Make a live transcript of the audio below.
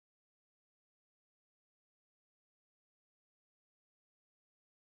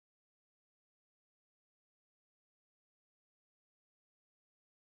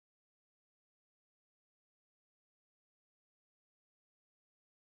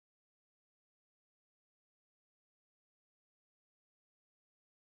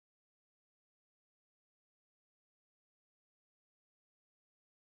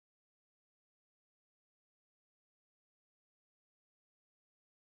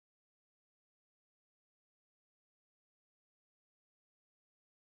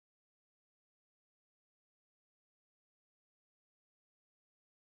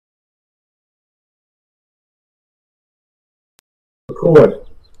Record.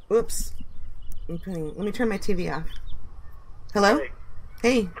 Oops. Let me turn my TV off. Hello? Hey.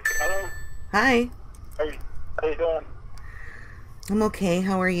 Hey. Hello. Hi. How you doing? I'm okay.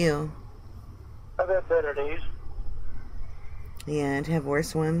 How are you? I've had better days. Yeah, and have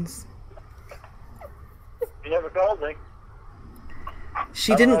worse ones. You never called me.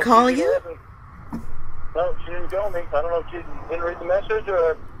 She didn't call you? No, she didn't call me. I don't know if she didn't read the message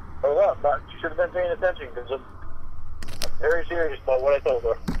or what, but she should have been paying attention because I'm very serious about what I told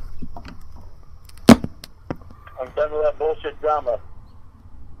her. I'm done with that bullshit drama.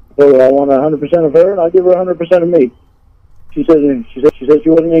 So I want 100% of her, and I'll give her 100% of me. She said she wasn't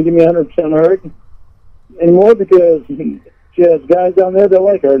going to give me 100% of her anymore because she has guys down there that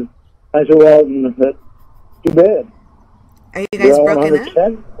like her. I said, well, that's too bad. Are you guys broken up?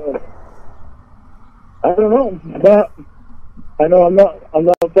 I don't know, but I know I'm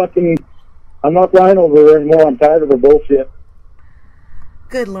not crying over her anymore. I'm tired of her bullshit.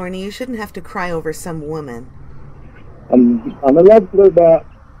 Good, Lorne. You shouldn't have to cry over some woman. I'm in love with her, but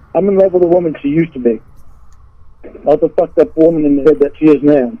I'm in love with the woman she used to be. Not the fucked up woman in the head that she is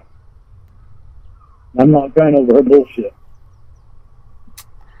now. I'm not crying over her bullshit.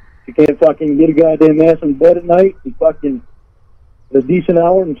 She can't fucking get a goddamn ass in bed at night and fucking at a decent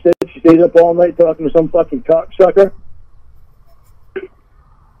hour. Instead, she stays up all night talking to some fucking cocksucker.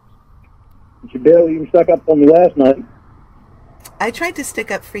 She barely even stuck up on me last night. I tried to stick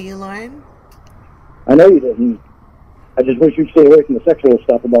up for you, Lorne. I know you didn't. I just wish you'd stay away from the sexual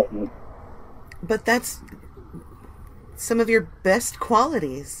stuff about me. But that's some of your best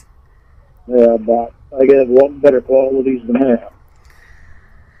qualities. Yeah, but I got a lot better qualities than that.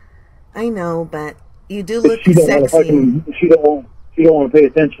 I know, but you do look She sexy. She don't want to pay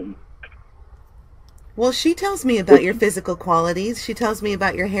attention. Well, she tells me about your physical qualities. She tells me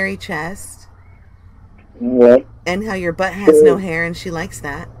about your hairy chest. What? And how your butt has no hair, and she likes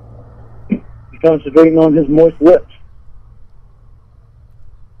that. She's concentrating on his moist lips.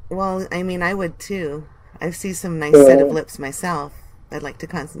 Well, I mean, I would too. I see some nice set of lips myself. I'd like to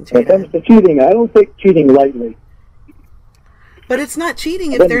concentrate on. When it comes to cheating, I don't take cheating lightly. But it's not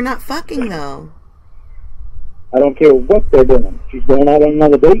cheating if they're not fucking, though. I don't care what they're doing. She's going out on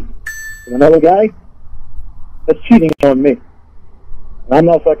another date with another guy. That's cheating on me. And I'm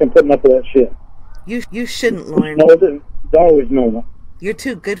not fucking putting up with that shit. You shouldn't, Lorne. No, it's always known that. You're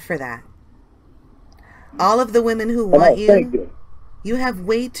too good for that. All of the women who want you have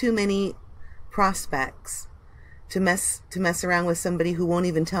way too many prospects to mess around with somebody who won't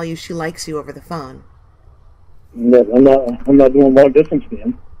even tell you she likes you over the phone. Yeah, I'm not doing long distance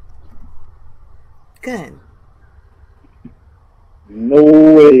then. Good. No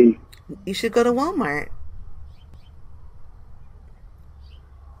way. You should go to Walmart.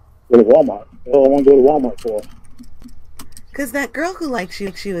 Go to Walmart. What do I want to go to Walmart for? Because that girl who likes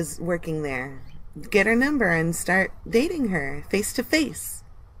you, she was working there. Get her number and start dating her face to face.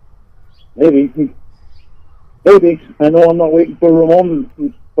 Maybe. I know I'm not waiting for Ramon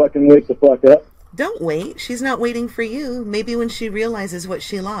to fucking wake the fuck up. Don't wait. She's not waiting for you. Maybe when she realizes what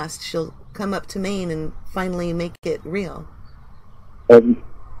she lost, she'll come up to Maine and finally make it real. The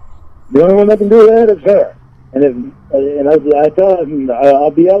only one that can do that is her. And I tell her,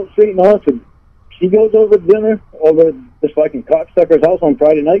 I'll be out straight and honest. If she goes over to dinner over this fucking cocksucker's house on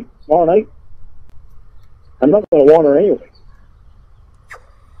Friday night, tomorrow night, I'm not going to want her anyway.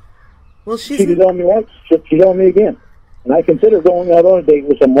 Well, she cheated on me once, she cheated on me again. And I consider going out on a date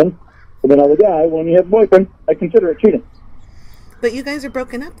with someone, with another guy, when you have a boyfriend, I consider it cheating. But you guys are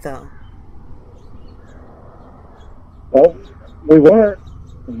broken up, though. Well, we weren't.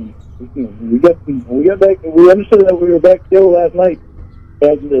 We got back. We understood that we were back together last night.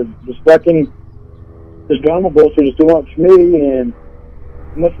 But this drama bullshit is too much for me and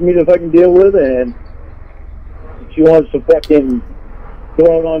too much for me to fucking deal with. And she wants to fucking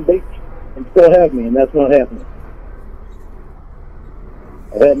go out on dates and still have me, and that's not happening.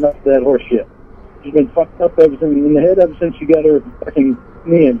 I've had enough of that horse shit. She's been fucked up in the head ever since she got her fucking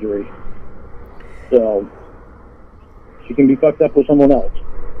knee injury. So she can be fucked up with someone else.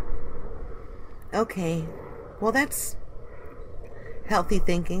 Okay. Well, that's healthy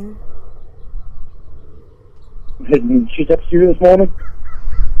thinking. Did she text you this morning?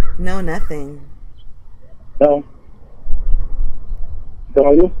 No, nothing. No. She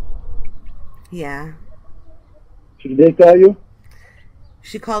call you? Yeah. She did call you?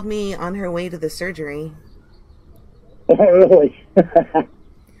 She called me on her way to the surgery. Oh, really?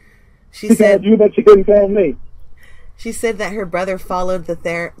 She said, called you, but she couldn't call me. She said that her brother followed the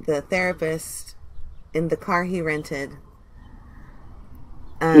therapist in the car he rented.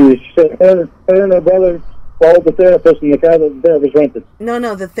 She said her and her brother followed the therapist in the car that the therapist rented.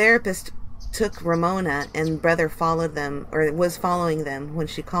 No, the therapist took Ramona, and brother followed them, or was following them when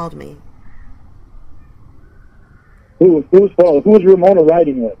she called me. Who's Ramona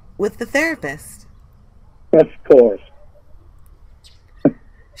riding with? With the therapist. Of course.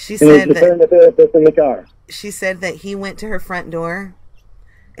 She said that the therapist in the car. She said that he went to her front door,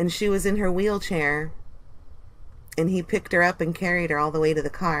 and she was in her wheelchair, and he picked her up and carried her all the way to the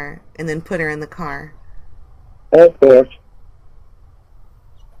car, and then put her in the car. Of course.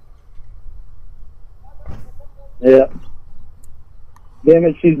 Yeah. Damn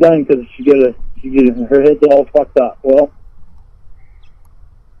it, she's done because her head's all fucked up. Well,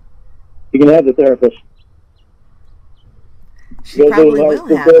 you can have the therapist. She probably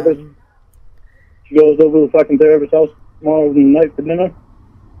will have him. She goes over to the fucking therapist's house tomorrow night for dinner.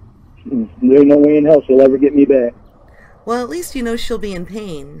 There's no way in hell she'll ever get me back. Well, at least you know she'll be in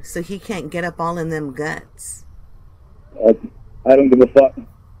pain, so he can't get up all in them guts. I don't give a fuck.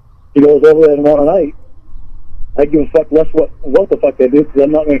 She goes over there tomorrow night. I give a fuck less what the fuck they do, because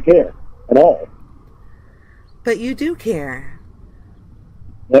I'm not going to care at all. But you do care.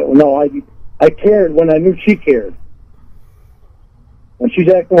 No, I cared when I knew she cared. When she's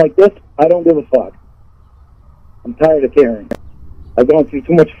acting like this, I don't give a fuck. I'm tired of caring. I've gone through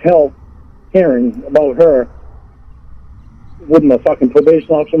too much hell caring about her with my fucking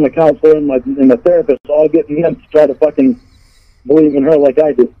probation officer, my counselor, and my therapist all getting them to try to fucking believe in her like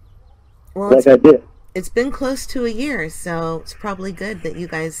I do. Well, like I did. It's been close to a year, so it's probably good that you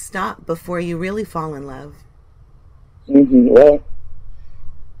guys stop before you really fall in love. Well,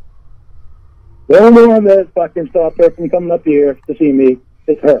 the only one that fucking stopped her from coming up here to see me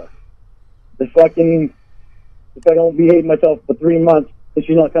is her. If I don't behave myself for 3 months, then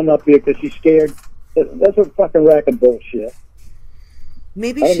she's not coming up here because she's scared. That's a fucking rack of bullshit.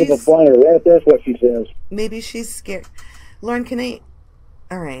 Maybe I don't give a flying rat. That's what she says. Maybe she's scared. Lorne, can I?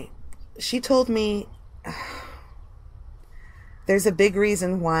 All right. She told me there's a big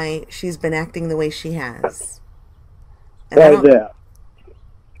reason why she's been acting the way she has. Why is that?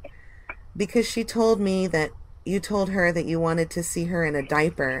 Because she told me that you told her that you wanted to see her in a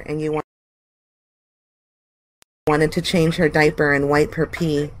diaper, and you wanted to change her diaper and wipe her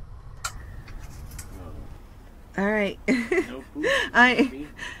pee. All right.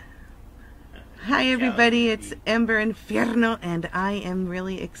 Hi everybody, it's Ember Inferno, and I am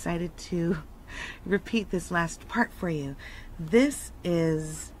really excited to repeat this last part for you. This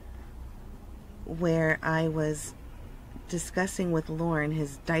is where I was discussing with Lorne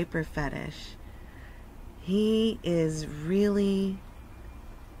his diaper fetish. He is really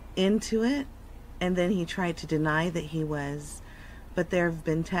into it, and then he tried to deny that he was, but there have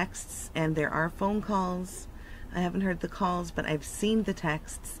been texts and there are phone calls. I haven't heard the calls, but I've seen the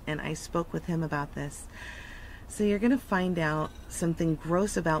texts, and I spoke with him about this. So you're going to find out something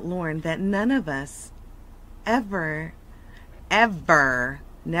gross about Lorne that none of us ever,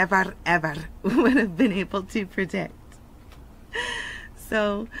 never, ever would have been able to predict.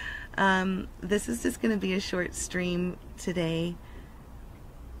 So this is just going to be a short stream today.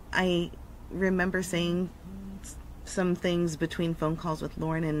 I remember saying some things between phone calls with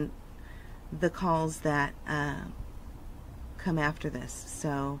Lorne and the calls that come after this.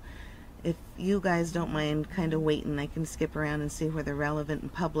 So if you guys don't mind kind of waiting, I can skip around and see where the relevant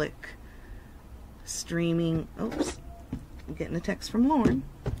and public streaming, oops, I'm getting a text from Lorne,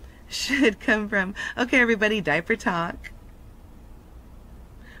 should come from. Okay everybody, diaper talk.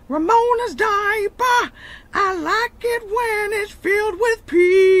 Ramona's diaper, I like it when it's filled with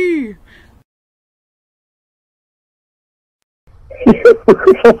pee.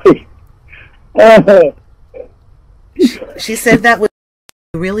 She said that would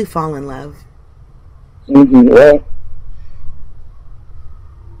really fall in love. Well,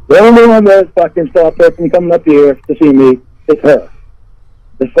 the only one that fucking stopped her from coming up here to see me is her.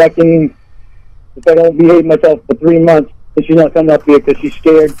 If I don't behave myself for 3 months, then she's not coming up here because she's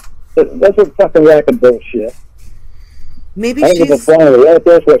scared. That's a fucking rack of bullshit. Maybe I don't give a flying rat.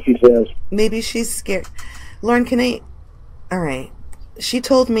 That's what she says. Maybe she's scared. Lorne, can I? All right. She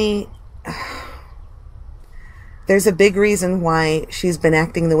told me there's a big reason why she's been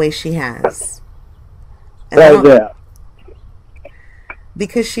acting the way she has. Why is that?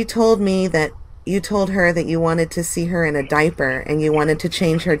 Because she told me that you told her that you wanted to see her in a diaper, and you wanted to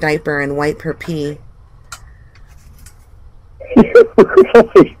change her diaper and wipe her pee.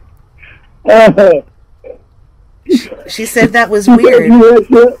 She said that was weird.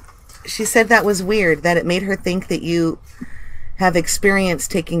 She said that was weird, that it made her think that you have experience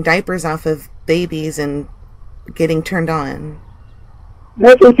taking diapers off of babies and getting turned on.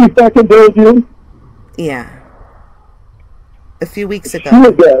 That's what she fucking told you? Yeah. A few weeks ago. She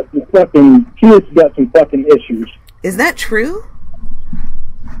has got some fucking issues. Is that true?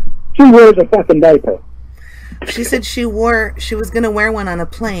 She wears a fucking diaper. She said she was going to wear one on a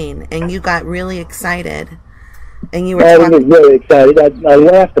plane, and you got really excited. And you were I was really excited. I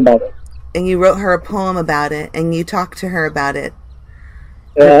laughed about it. And you wrote her a poem about it, and you talked to her about it.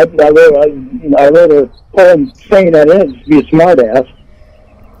 I wrote a poem saying that it to be a smartass.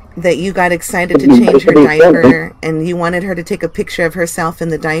 That you got excited to change her diaper, and you wanted her to take a picture of herself in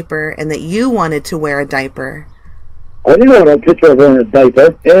the diaper, and that you wanted to wear a diaper. I didn't want a picture of her in a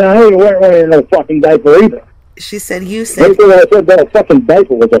diaper, and I didn't wear one in no fucking diaper either. She said you said... Everything I said about a fucking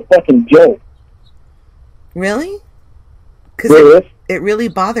diaper was a fucking joke. Really? Because it really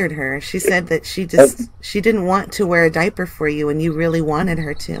bothered her. She said that she didn't want to wear a diaper for you, and you really wanted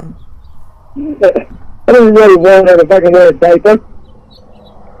her to. I didn't really want her to fucking wear a diaper.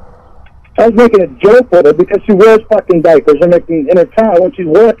 I was making a joke with her because she wears fucking diapers in her car when she's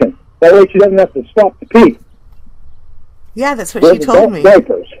working. That way she doesn't have to stop to pee. Yeah, that's what she told me.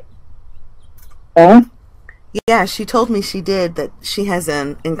 Diapers. Huh? Yeah, she told me she did, that she has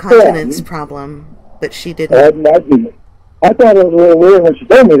an incontinence problem, but she didn't. I thought it was a little weird when she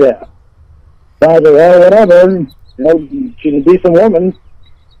told me that. So I said, well, whatever. You know, she's a decent woman.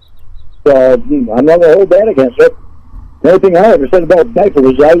 So I'm not going to hold that against her. The only thing I ever said about diapers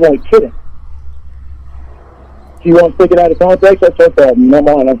was I wasn't kidding. She wants to take it out of context, that's her problem. No,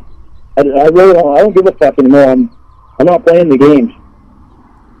 I really don't. I don't give a fuck anymore. I'm not playing the games.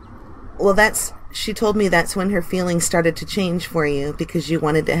 Well, she told me that's when her feelings started to change for you, because you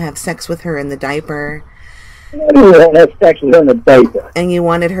wanted to have sex with her in the diaper. I didn't want to have sex with her in the diaper. And you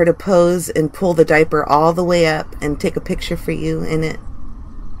wanted her to pose and pull the diaper all the way up and take a picture for you in it.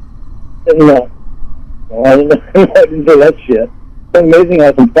 No. I didn't do that shit. It's amazing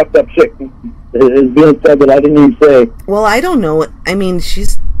how some fucked up shit is being said that I didn't even say. Well, I don't know. I mean, she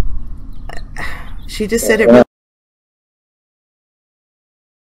just said it.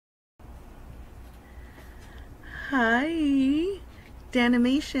 Hi,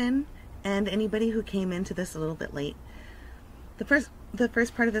 Danimation, and anybody who came into this a little bit late. The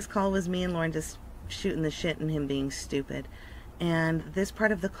first part of this call was me and Lorne just shooting the shit and him being stupid. And this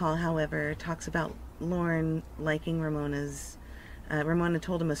part of the call, however, talks about Lorne liking Ramona's. Ramona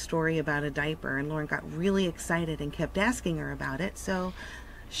told him a story about a diaper, and Lorne got really excited and kept asking her about it. So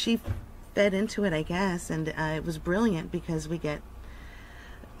she fed into it, I guess, and it was brilliant because we get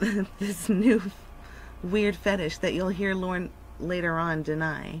this new weird fetish that you'll hear Lorne later on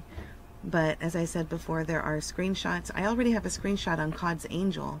deny. But as I said before, there are screenshots. I already have a screenshot on Cod's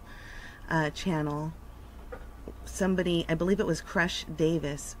Angel channel. Somebody, I believe it was Crush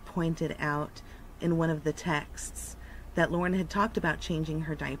Davis, pointed out in one of the texts that Lorne had talked about changing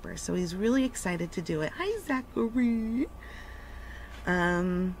her diaper. So he's really excited to do it. Hi, Zachary.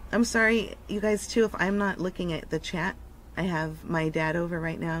 I'm sorry, you guys, too, if I'm not looking at the chat. I have my dad over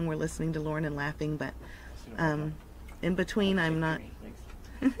right now, and we're listening to Lorne and laughing, but in between, I'm not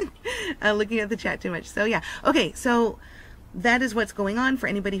looking at the chat too much. So, yeah. Okay, so that is what's going on. For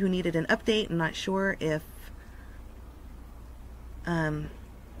anybody who needed an update, I'm not sure if...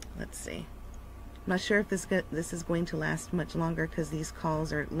 let's see. I'm not sure if this is going to last much longer, because these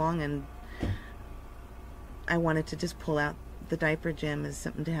calls are long, and I wanted to just pull out the diaper gem as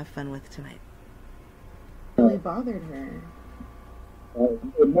something to have fun with tonight. It really bothered her.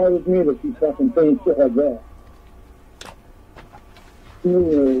 It bothers me that she's fucking saying shit like that.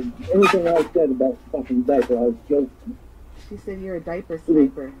 Anything I said about fucking diaper, I was joking. She said you're a diaper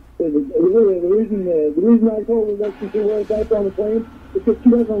sniper. The reason I told her that she should wear a diaper on the plane is because she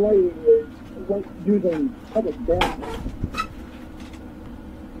doesn't like using public bathrooms.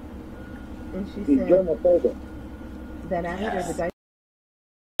 And she she's said germophobic. That after the diaper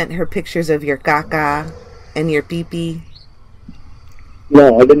sent her pictures of your caca and your pee-pee.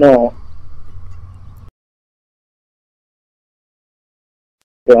 No, I didn't know.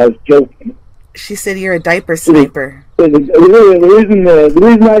 I was joking. She said you're a diaper sniper. The reason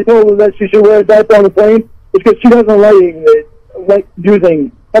I told her that she should wear a diaper on the plane is because she doesn't like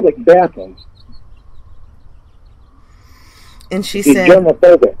using public bathrooms. And she's said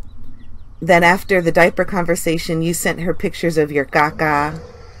germophobic. That after the diaper conversation, you sent her pictures of your caca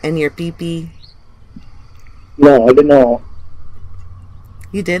and your pee-pee. No, I didn't know.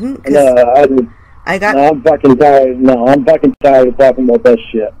 You didn't? No, I didn't. No, I'm fucking tired. No, I'm fucking tired of talking about that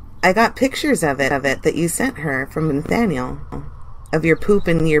shit. I got pictures of it that you sent her from Nathaniel, of your poop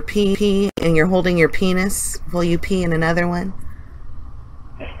and your pee, and you're holding your penis while you pee in another one.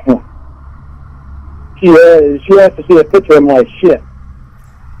 She has to see a picture of my shit.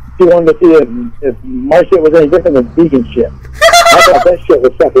 She wanted to see if my shit was any different than vegan shit. I thought that shit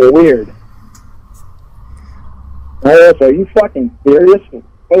was fucking weird. I asked her, are you fucking serious?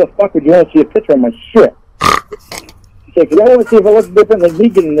 Why the fuck would you want to see a picture of my shit? She said, because I want to see if it looks different than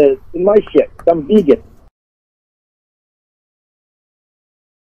vegan in my shit. I'm vegan.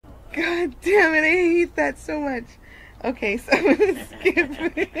 God damn it, I hate that so much. Okay, so I'm gonna skip.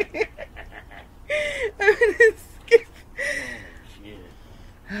 I'm gonna skip.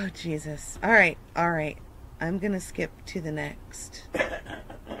 Oh, Jesus. Alright. I'm gonna skip to the next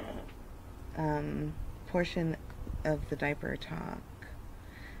portion of the diaper talk.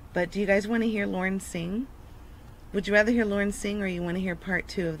 But do you guys want to hear Lorne sing? Would you rather hear Lorne sing, or you want to hear part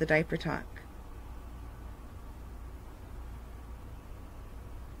 2 of the diaper talk?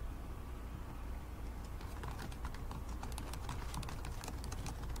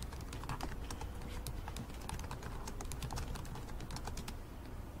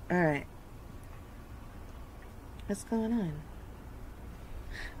 Alright. What's going on?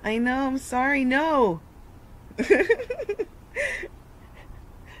 I know, I'm sorry, no!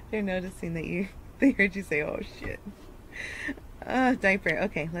 They're noticing that they heard you say, oh shit. Diaper.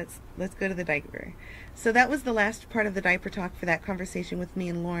 Okay, let's go to the diaper. So that was the last part of the diaper talk for that conversation with me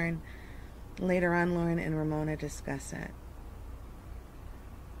and Lorne. Later on, Lorne and Ramona discuss it.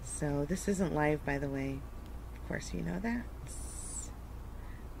 So this isn't live, by the way. Of course you know that.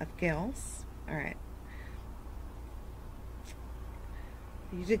 Of girls. Alright.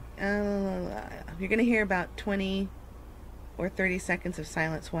 You're going to hear about 20 or 30 seconds of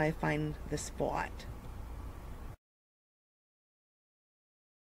silence while I find the spot.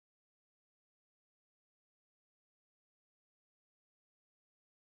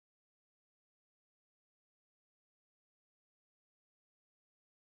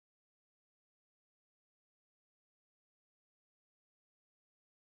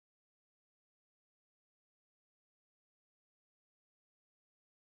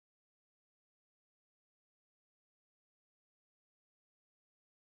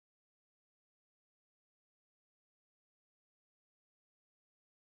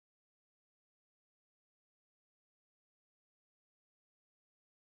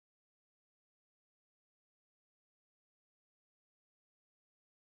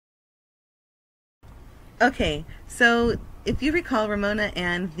 Okay, so if you recall, Ramona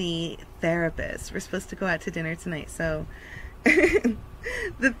and the therapist were supposed to go out to dinner tonight. So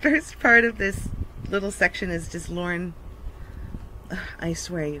the first part of this little section is just Lorne. I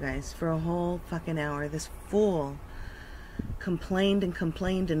swear, you guys, for a whole fucking hour, this fool complained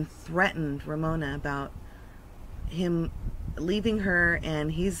and threatened Ramona about him leaving her,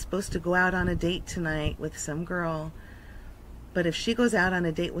 and he's supposed to go out on a date tonight with some girl. But if she goes out on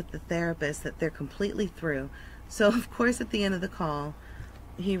a date with the therapist, that they're completely through. So, of course, at the end of the call,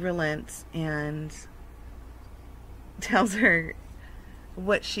 he relents and tells her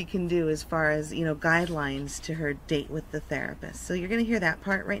what she can do as far as, you know, guidelines to her date with the therapist. So you're going to hear that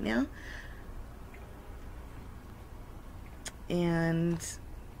part right now. And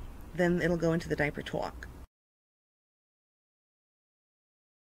then it'll go into the diaper talk.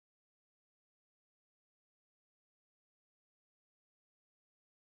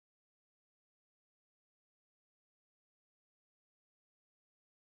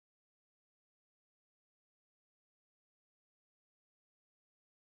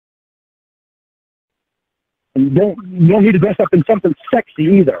 And you don't need to dress up in something sexy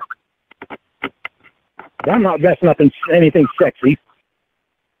either. I'm not dressing up in anything sexy.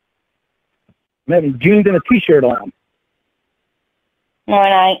 I'm having jeans and a t-shirt on. Well,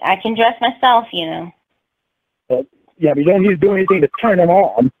 and I can dress myself, you know. Yeah, but you don't need to do anything to turn them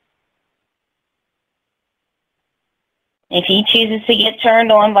on. If he chooses to get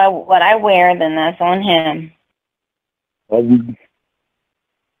turned on by what I wear, then that's on him.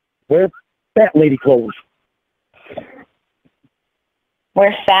 Wear fat lady clothes.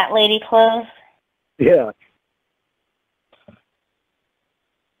 Wear fat lady clothes? Yeah.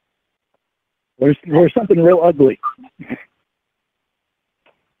 Wear something real ugly.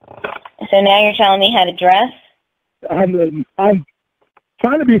 So now you're telling me how to dress? I'm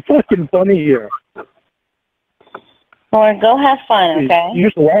trying to be fucking funny here. Well, go have fun, okay? You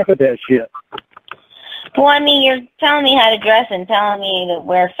used to laugh at that shit. Well, I mean, you're telling me how to dress and telling me to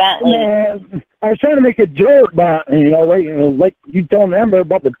wear fat lady. I was trying to make a joke about, like you told Amber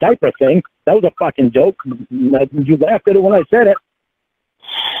about the diaper thing. That was a fucking joke. You laughed at it when I said it.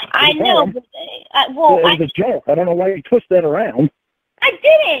 I know. But, it was a joke. I don't know why you twist that around. I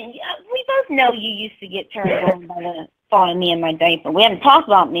didn't. We both know you used to get turned on by the thought of me in my diaper. We haven't talked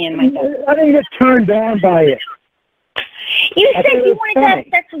about me in my diaper. I didn't get turned on by it. You said you wanted to have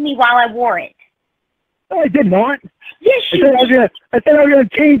sex with me while I wore it. No, I did not. Yes, you did. I said I was going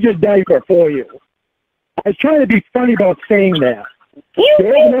to change your diaper for you. I was trying to be funny about saying that.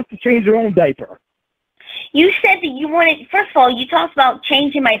 You're old enough to change your own diaper. You said that you wanted, first of all, you talked about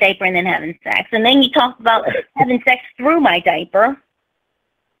changing my diaper and then having sex. And then you talked about having sex through my diaper.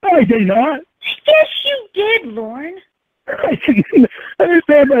 No, I did not. Yes, you did, Lorne. I didn't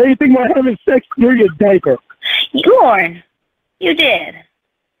say anything about having sex through your diaper. Lorne, you did.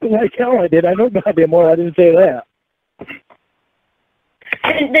 Like hell I did. I know goddamn well I didn't say that.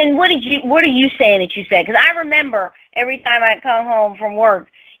 And then what are you saying that you said? Because I remember every time I come home from work,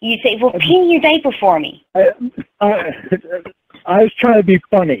 you say, well, pee your diaper for me. I was trying to be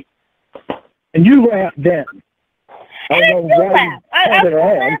funny. And you laughed then. And I still laugh. I still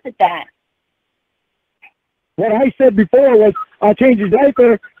laugh at that. What I said before was, I'll change your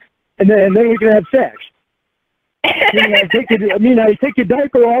diaper, and then we can have sex. I take your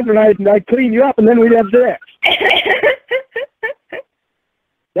diaper off, and I clean you up, and then we'd have sex.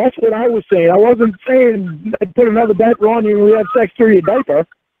 That's what I was saying. I wasn't saying I'd put another diaper on you and we have sex through your diaper.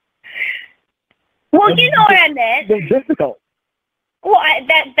 Well, you know what I meant. It's difficult. Well,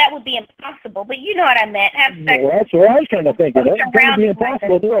 that would be impossible, but you know what I meant. Have sex. Well, that's what I was kind of thinking. That's going to be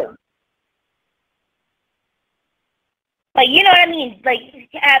impossible to do. Like, you know what I mean? Like,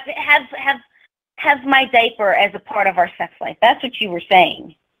 have my diaper as a part of our sex life. That's what you were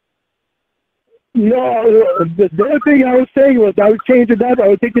saying. No, the other thing I was saying was I would change the diaper, I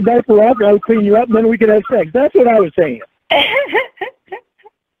would take the diaper off, and I would clean you up, and then we could have sex. That's what I was saying.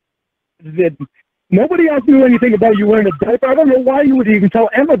 Nobody else knew anything about you wearing a diaper. I don't know why you would even tell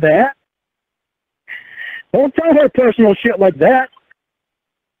Emma that. Don't tell her personal shit like that.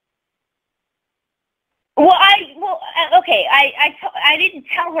 Well, okay. I didn't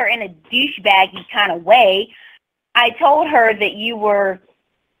tell her in a douchebaggy kind of way. I told her that you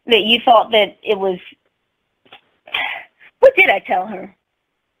thought that it was. What did I tell her?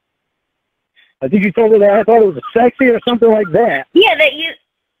 I think you told her that I thought it was sexy or something like that. Yeah, that you.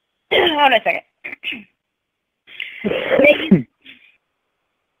 Hold on a second. And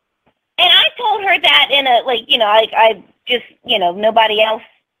I told her that in a, like, you know, I just, you know, nobody else,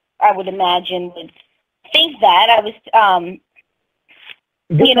 I would imagine, would think that. I was,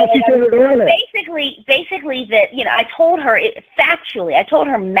 you know, basically that, you know, I told her factually, I told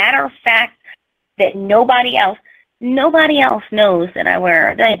her matter of fact that nobody else knows that I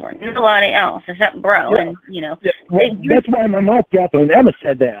wear a diaper. Nobody else except bro. Yeah. And, you know. Yeah. Well, that's why my mouth dropped when Emma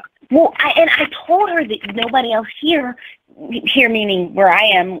said that. Well, I told her that nobody else here meaning where I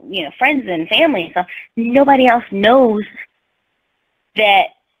am, you know, friends and family and stuff, nobody else knows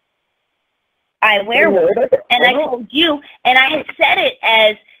that I wear one. And I told you, and I had said it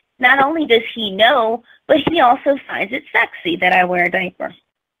as, not only does he know, but he also finds it sexy that I wear a diaper.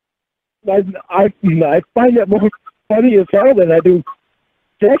 I find that more funny as hell than I do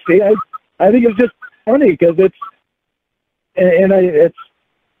sexy. I think it's just funny because it's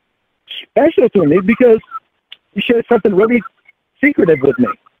special to me because you shared something really secretive with me,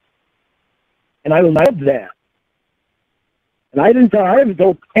 and I love that. And I haven't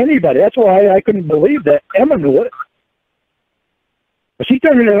told anybody. That's why I couldn't believe that Emma knew it. But she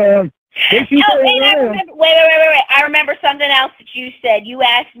turned it around. Wait. I remember something else that you said. You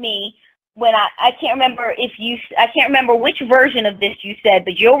asked me when I can't remember I can't remember which version of this you said,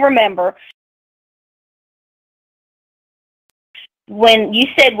 but you'll remember when you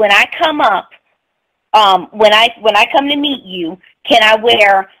said when I come up, when I come to meet you, can I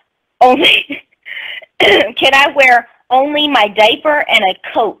wear only my diaper and a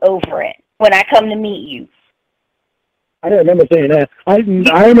coat over it when I come to meet you? I don't remember saying that. I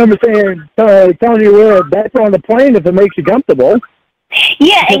remember saying telling you wear a diaper on the plane if it makes you comfortable.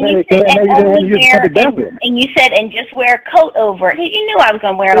 Yeah, and you said and just wear a coat over it. You knew I was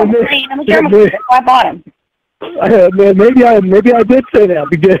going to wear it on the plane. I'm a germaphobe. That's why I bought them. Maybe I did say that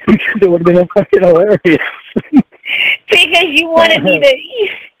because it would have been fucking hilarious. Because you wanted me to.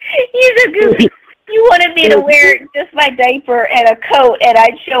 You're so goofy. You wanted me to wear just my diaper and a coat, and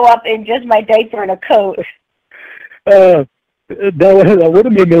I'd show up in just my diaper and a coat. That would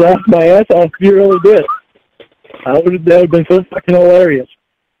have made me laugh my ass off. You really did. That would have been so fucking hilarious.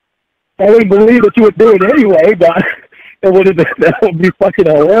 I wouldn't believe that you would do it anyway, but that would be fucking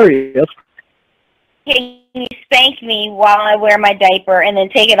hilarious. Can you spank me while I wear my diaper and then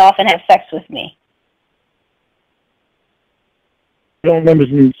take it off and have sex with me? I don't remember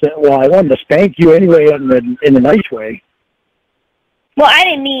saying, well, I wanted to spank you anyway in a nice way. Well, I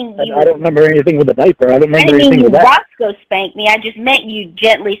didn't mean you. I don't remember anything with the diaper. I don't remember anything with that. I didn't mean you Roscoe spank me. I just meant you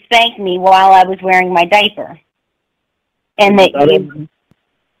gently spank me while I was wearing my diaper. And that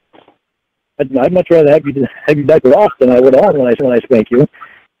I'd much rather have you diaper off than I would on when I spank you.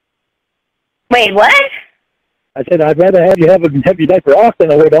 Wait, what? I said I'd rather have your diaper off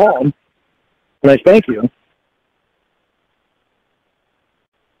than I would on when I spank you.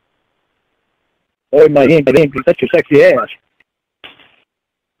 Or my hand can touch your sexy ass.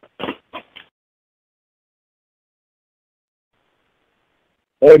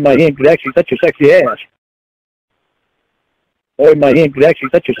 Or my hand could actually touch your sexy ass. Or my hand could actually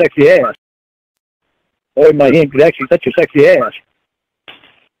touch your sexy ass. Or my hand could actually touch your sexy ass.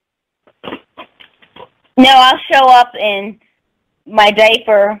 No, I'll show up in my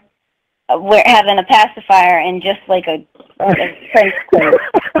diaper, we're having a pacifier and just like a trench coat.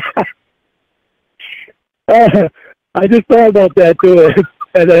 I just thought about that too,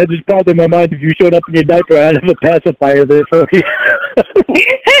 and it just popped in my mind. If you showed up in your diaper, I'd have a pacifier there for you.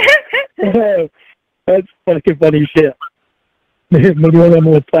 That's fucking funny shit. Maybe one of them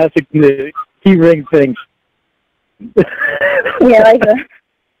with plastic key ring things. Yeah, like a.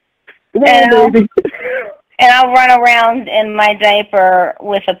 And I'll run around in my diaper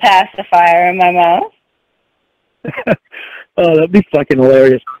with a pacifier in my mouth. Oh, that'd be fucking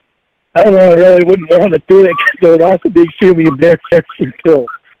hilarious. I don't know, I really wouldn't want to do it because it would also be extremely embarrassing too.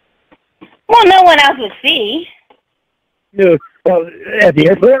 Well, no one else would see. No, well, at the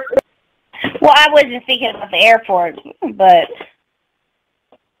airport? Well, I wasn't thinking about the airport, but...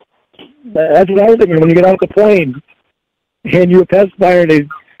 That's what I was thinking when you get off the plane. Hand you a pacifier and a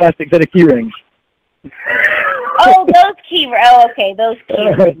plastic set of key rings. Oh, those key rings. Oh, okay, those key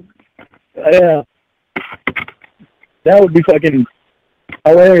rings. Yeah. That would be fucking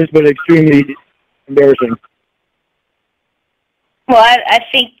hilarious, but extremely embarrassing. Well, I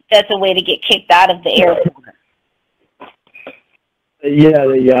think that's a way to get kicked out of the airport. Yeah,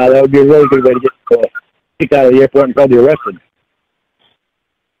 that would be a really good way to get kicked out of the airport and probably arrested.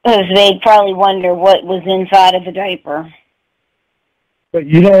 Because they'd probably wonder what was inside of the diaper. But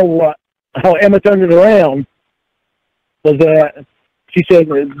you know what? How Emma turned it around was that she said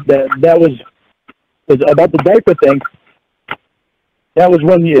that was about the diaper thing. That was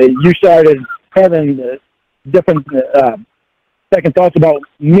when you started having different second thoughts about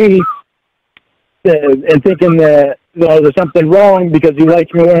me and thinking that there's something wrong because you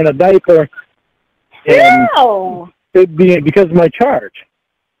like me wearing a diaper. And no! It'd be because of my charge.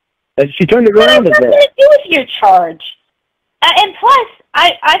 And she turned it around as that. What does it do with your charge? And plus,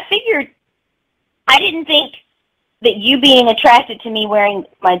 I figured, I didn't think that you being attracted to me wearing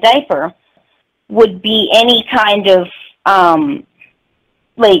my diaper would be any kind of, I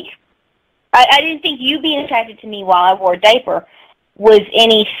didn't think you being attracted to me while I wore a diaper was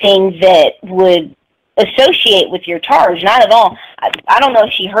anything that would associate with your charge. Not at all. I don't know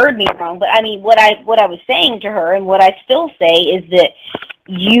if she heard me wrong, but I mean, what I was saying to her and what I still say is that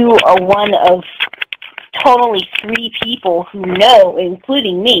you are one of totally 3 people who know,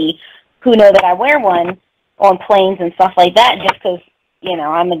 including me, who know that I wear one on planes and stuff like that just because,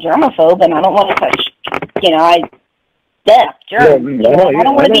 I'm a germaphobe and I don't want to touch, germs. I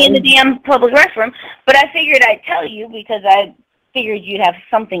don't want to be in the damn public restroom. But I figured I'd tell you because I figured you'd have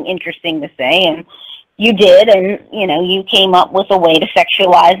something interesting to say, and you did, and, you came up with a way to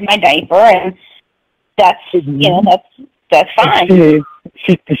sexualize my diaper, and that's, that's fine.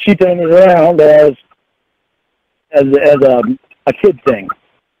 She turned it around as a kid thing.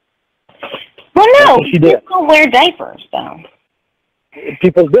 Well, no, people don't wear diapers, though.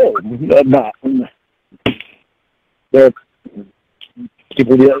 People do. Not. There are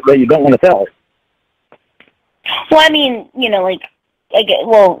people that you don't want to tell. Well, I mean,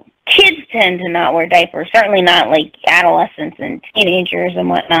 kids tend to not wear diapers. Certainly not like adolescents and teenagers and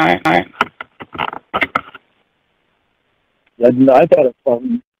whatnot. I thought it was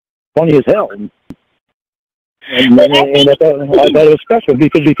funny as hell. And I thought it was special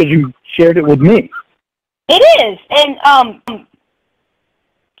because you shared it with me. It is, and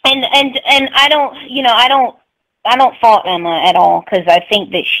I don't fault Emma at all because I think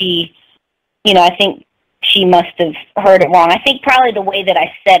that she, I think she must have heard it wrong. I think probably the way that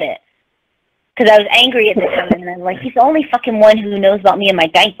I said it, because I was angry at the time, and I'm like, he's the only fucking one who knows about me and my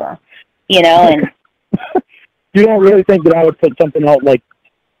diaper, and. You don't really think that I would put something out like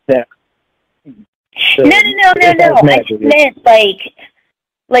that? No. I just meant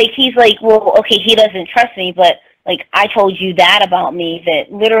like he's like, well, okay, he doesn't trust me, but like I told you that about me that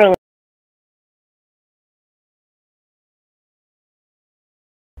literally.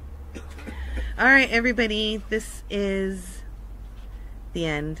 All right, everybody, this is the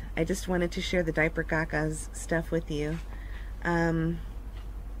end. I just wanted to share the diaper cacas stuff with you.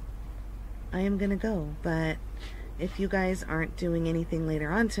 I am gonna go, but if you guys aren't doing anything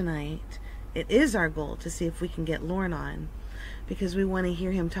later on tonight, it is our goal to see if we can get Lorne on, because we want to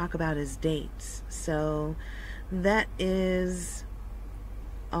hear him talk about his dates. So that is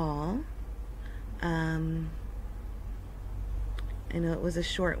all. I know it was a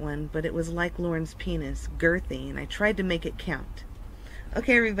short one, but it was like Lorne's penis, girthy, and I tried to make it count.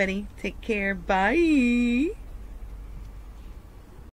 Okay, everybody, take care. Bye.